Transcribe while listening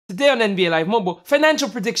Today on NBA Live Mobile, financial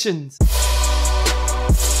predictions.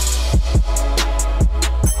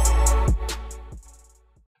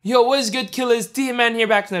 Yo, what is good, killers? Hitman here,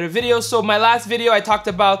 back with another video. So my last video I talked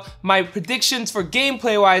about my predictions for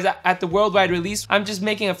gameplay wise at the worldwide release. I'm just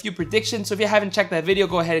making a few predictions, so if you haven't checked that video,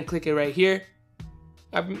 go ahead and click it right here.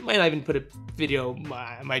 I might not even put a video,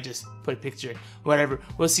 I might just put a picture, whatever,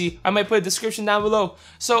 we'll see. I might put a description down below.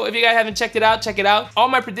 So if you guys haven't checked it out, check it out. All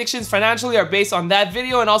my predictions financially are based on that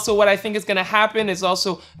video, and also what I think is gonna happen is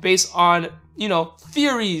also based on, you know,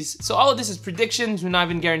 theories. So all of this is predictions, we're not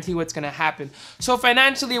even guarantee what's gonna happen. So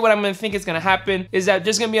financially, what I'm gonna think is gonna happen is that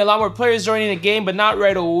there's gonna be a lot more players joining the game, but not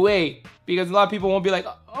right away. Because a lot of people won't be like,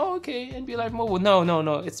 oh, okay, NBA Live Mobile.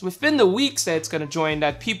 No. It's within the weeks that it's gonna join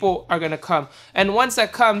that people are gonna come. And once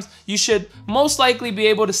that comes, you should most likely be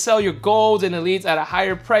able to sell your golds and elites at a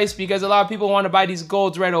higher price because a lot of people want to buy these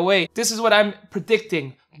golds right away. This is what I'm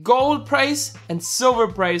predicting. Gold price and silver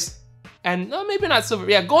price, and no, maybe not silver.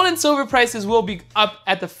 Yeah, gold and silver prices will be up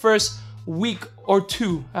at the first week or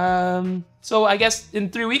two. So I guess in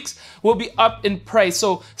 3 weeks, we'll be up in price.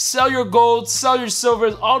 So sell your gold, sell your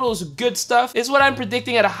silvers, all those good stuff is what I'm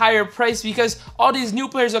predicting at a higher price because all these new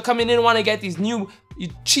players are coming in and want to get these new,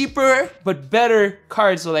 cheaper, but better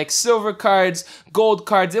cards. So like silver cards, gold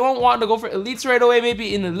cards. They won't want to go for elites right away,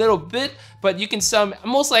 maybe in a little bit, but you can sell,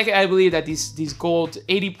 most likely I believe that these gold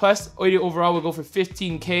 80 plus, 80 overall will go for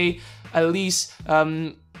 15K at least.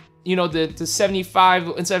 You know, the 75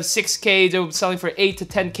 instead of 6K, they're selling for 8 to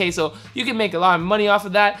 10K, so you can make a lot of money off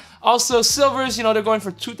of that. Also, silvers, you know, they're going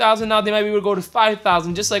for 2,000 now. They might be able to go to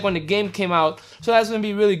 5,000, just like when the game came out. So that's gonna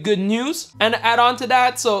be really good news. And to add on to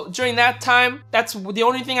that, so during that time, that's the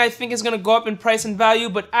only thing I think is gonna go up in price and value.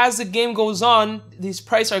 But as the game goes on, these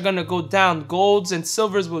prices are gonna go down. Golds and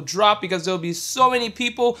silvers will drop because there'll be so many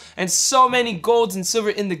people and so many golds and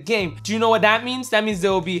silver in the game. Do you know what that means? That means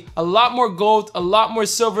there will be a lot more gold, a lot more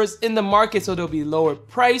silvers in the market, so they'll be lower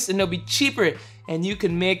price and they'll be cheaper. And you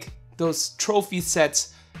can make those trophy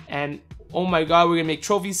sets. And oh my god, we're gonna make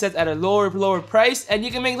trophy sets at a lower price, and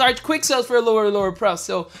you can make large quick sales for a lower price.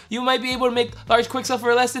 So you might be able to make large quick sales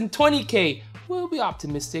for less than 20K. We'll be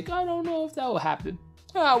optimistic. I don't know if that will happen.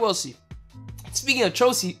 We'll see. Speaking of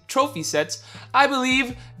trophy sets, I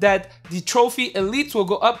believe that the trophy elites will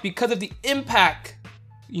go up because of the impact,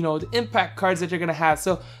 you know, the impact cards that you're gonna have.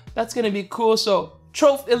 So that's gonna be cool. So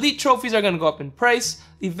elite trophies are gonna go up in price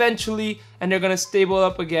eventually, and they're gonna stable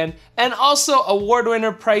up again. And also award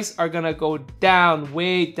winner price are gonna go down,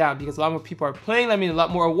 way down, because a lot more people are playing. That means a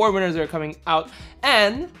lot more award winners are coming out,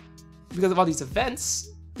 and because of all these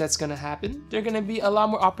events that's gonna happen, there are gonna be a lot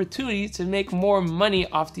more opportunities to make more money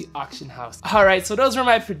off the auction house. All right, so those were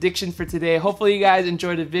my predictions for today. Hopefully you guys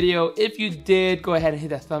enjoyed the video. If you did, go ahead and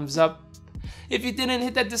hit that thumbs up. If you didn't,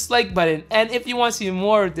 hit that dislike button. And if you want to see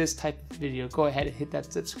more of this type of video, go ahead and hit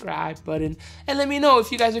that subscribe button and let me know if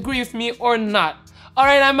you guys agree with me or not. All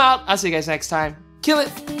right, I'm out. I'll see you guys next time. Kill it.